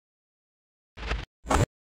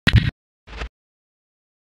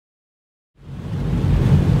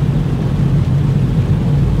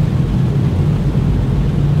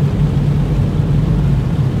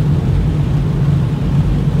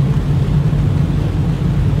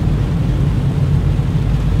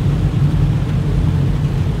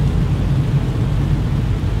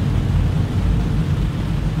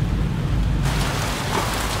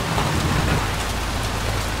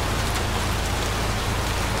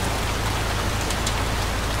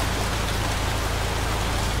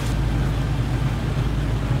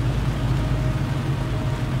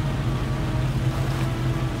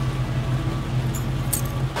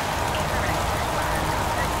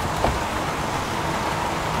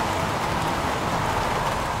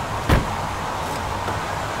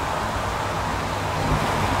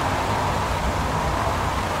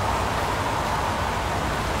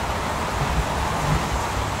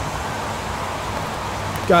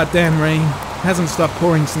goddamn rain hasn't stopped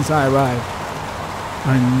pouring since I arrived.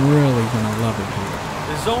 I'm really gonna love it here.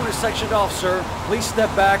 The zone is sectioned off, sir. Please step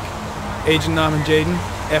back. Agent Norman Jaden,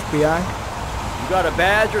 FBI? You got a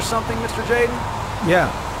badge or something, Mr. Jaden? Yeah.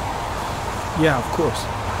 Yeah, of course.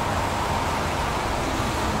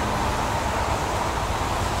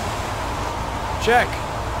 Check.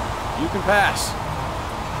 You can pass.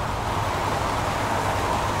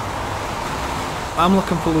 I'm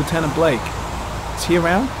looking for Lieutenant Blake. Is he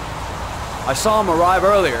around? I saw him arrive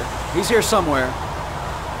earlier. He's here somewhere.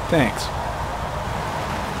 Thanks.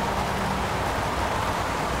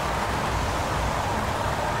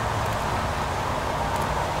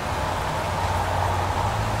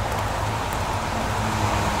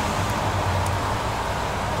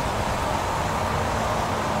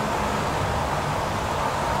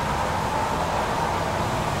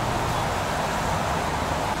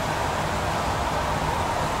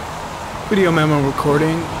 Video memo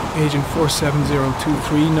recording, Agent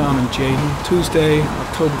 47023, Norman Jaden, Tuesday,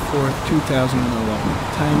 October 4th, 2011.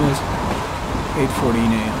 Time is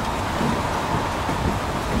 8:14 a.m.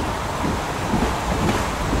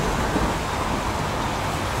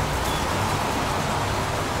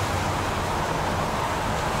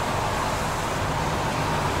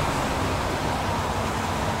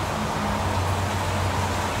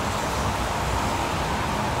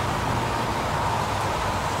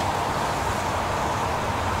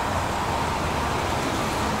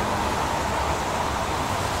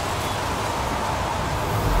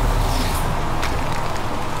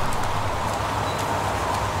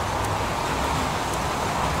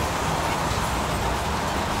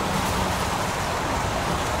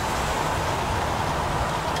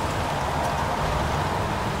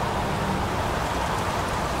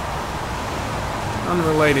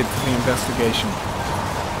 Unrelated to the investigation.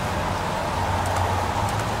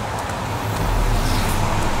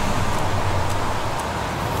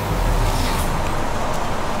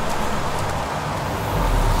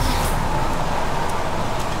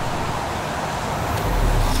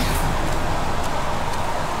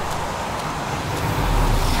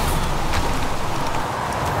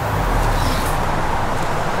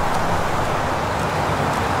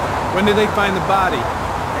 When did they find the body?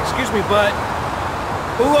 Excuse me, but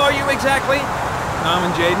who are you exactly?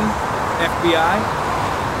 Norman Jaden, FBI.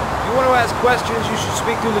 If you want to ask questions, you should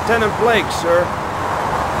speak to Lieutenant Blake, sir.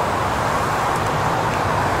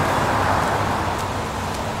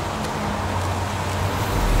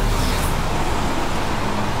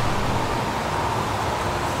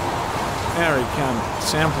 Harry County.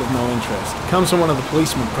 Sample of no interest. Comes from one of the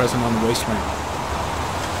policemen present on the waste ramp.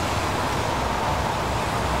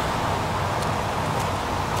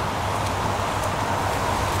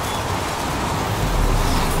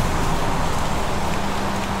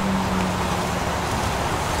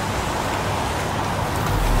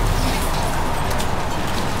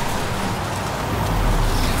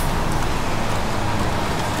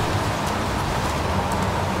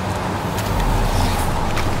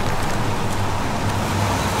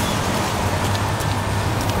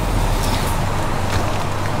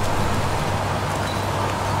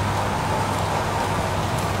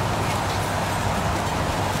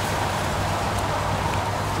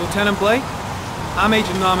 Lieutenant Blake? I'm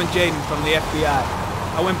Agent Norman Jaden from the FBI.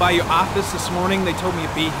 I went by your office this morning. They told me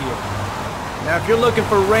to be here. Now, if you're looking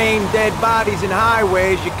for rain, dead bodies, and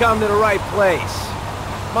highways, you come to the right place.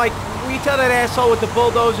 Mike, will you tell that asshole with the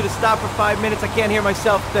bulldozer to stop for 5 minutes? I can't hear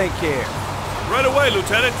myself think here. Right away,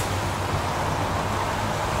 Lieutenant.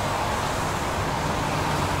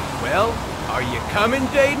 Well, are you coming,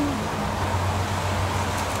 Jaden?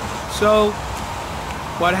 So,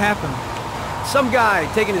 what happened? Some guy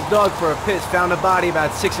taking his dog for a piss found a body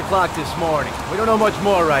about 6 o'clock this morning. We don't know much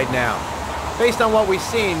more right now. Based on what we've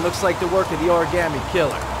seen, looks like the work of the Origami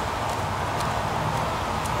Killer.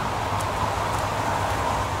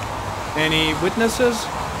 Any witnesses?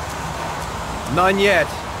 None yet.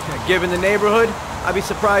 Given the neighborhood, I'd be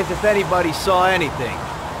surprised if anybody saw anything.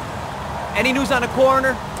 Any news on the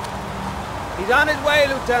coroner? He's on his way,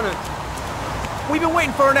 Lieutenant. We've been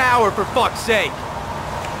waiting for an hour, for fuck's sake.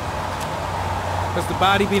 Has the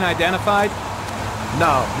body been identified?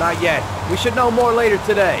 No, not yet. We should know more later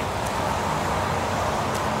today.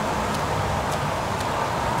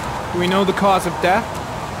 Do we know the cause of death?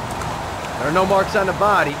 There are no marks on the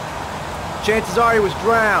body. Chances are he was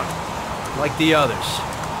drowned, like the others.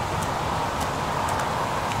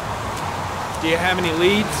 Do you have any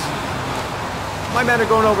leads? My men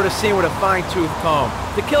are going over the scene with a fine-tooth comb.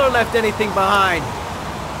 If the killer left anything behind,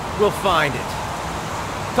 we'll find it.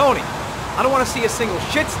 Tony, I don't want to see a single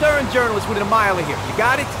shit-stirring journalist within a mile of here. You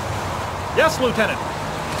got it? Yes, Lieutenant.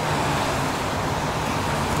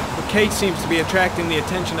 Kate seems to be attracting the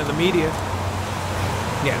attention of the media.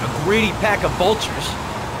 Yeah, a greedy pack of vultures.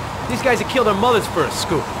 These guys have killed their mothers for a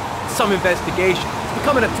scoop. Some investigation. It's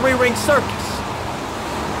becoming a three-ring circus.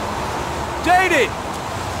 Jaded!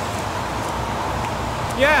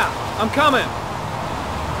 Yeah, I'm coming.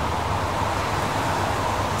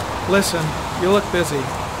 Listen, you look busy.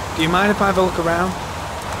 Do you mind if I have a look around?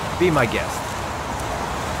 Be my guest.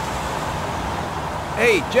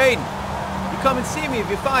 Hey, Jaden. You come and see me if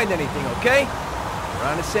you find anything, okay? We're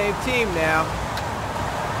on the same team now.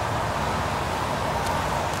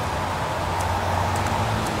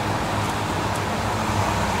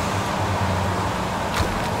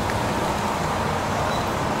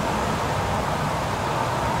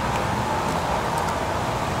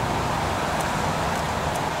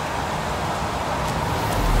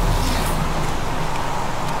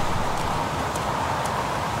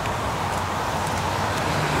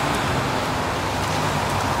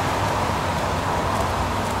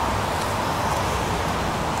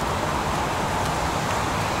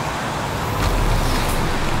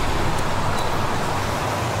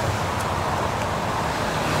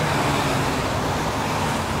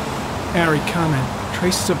 Harry, comment.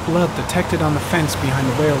 Traces of blood detected on the fence behind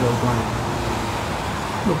the railroad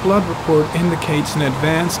line. The blood report indicates an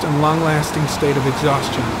advanced and long-lasting state of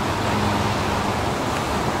exhaustion.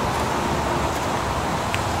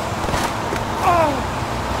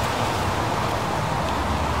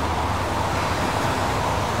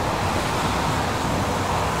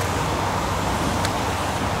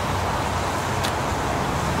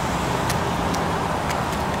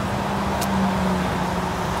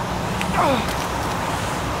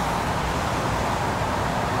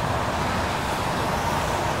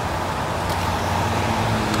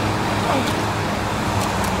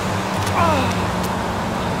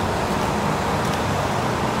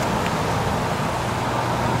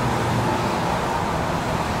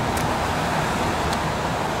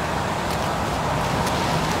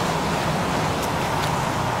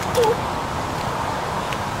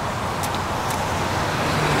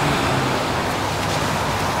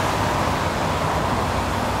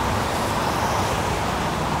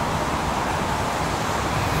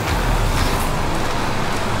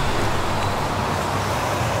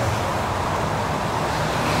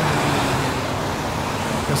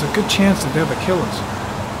 There's a good chance that they're the killers.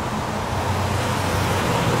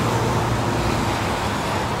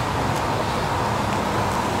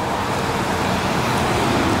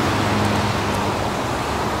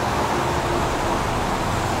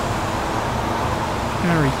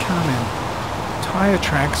 Harry, comment. Tire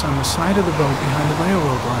tracks on the side of the road behind the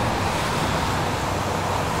railroad line.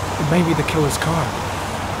 It may be the killer's car.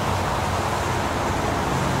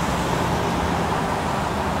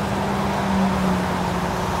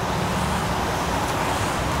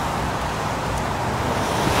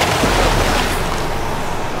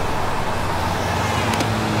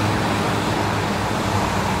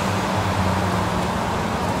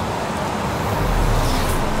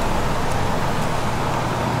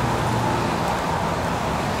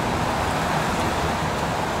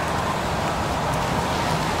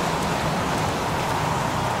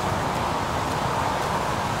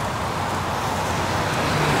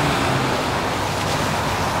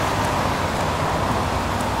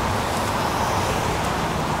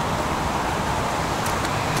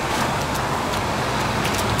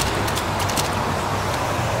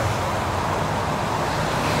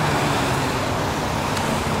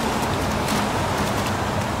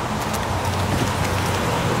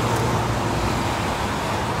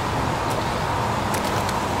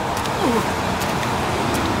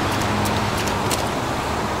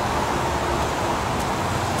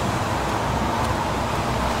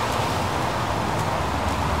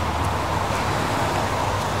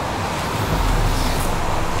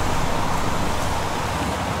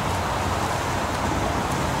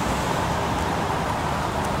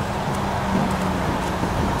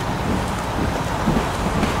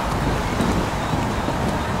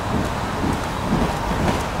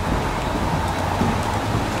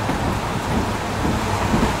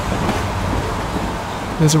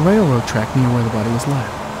 There's a railroad track near where the body was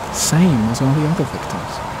left, same as all the other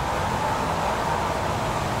victims.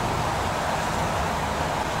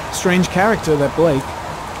 Strange character, that Blake.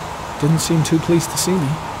 Didn't seem too pleased to see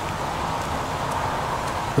me.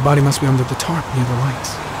 The body must be under the tarp near the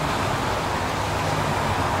lights.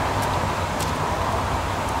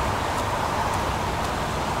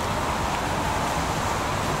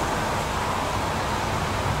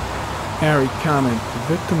 Harry, comment.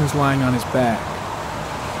 The victim is lying on his back.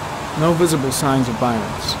 No visible signs of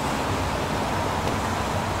violence.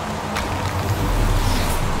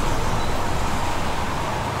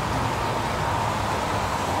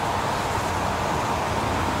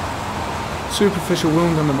 Superficial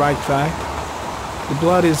wound on the right thigh. The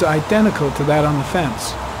blood is identical to that on the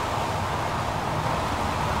fence.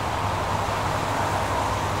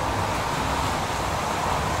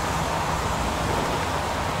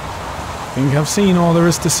 Think I've seen all there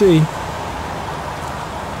is to see.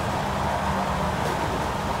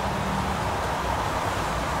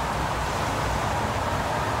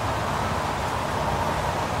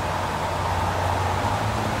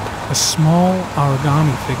 A small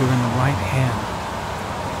origami figure in the right hand.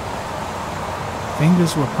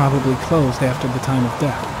 Fingers were probably closed after the time of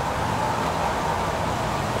death.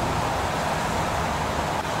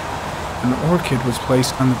 An orchid was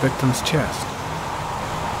placed on the victim's chest.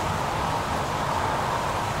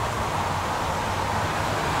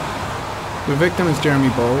 The victim is Jeremy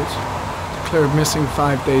Bowles, declared missing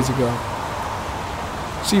 5 days ago.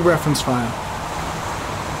 See reference file.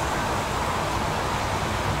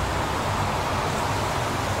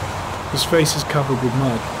 His face is covered with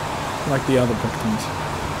mud, like the other victims.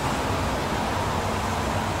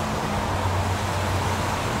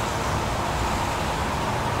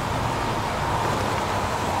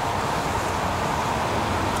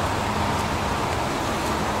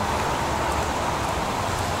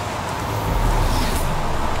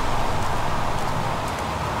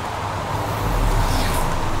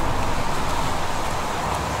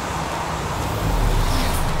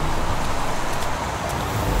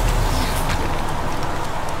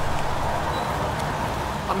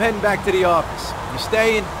 I'm heading back to the office. You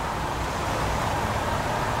staying?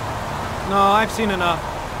 No, I've seen enough.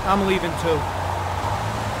 I'm leaving too.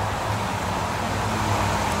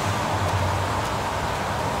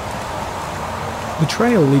 The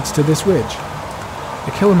trail leads to this ridge.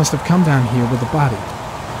 The killer must have come down here with a body.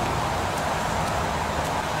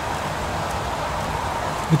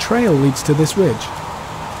 The trail leads to this ridge.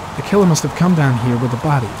 The killer must have come down here with a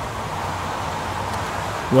body.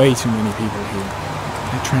 Way too many people here.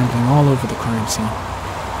 They're trampling all over the crime scene.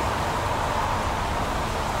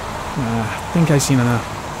 I think I've seen enough.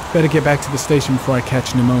 Better get back to the station before I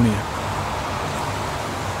catch pneumonia.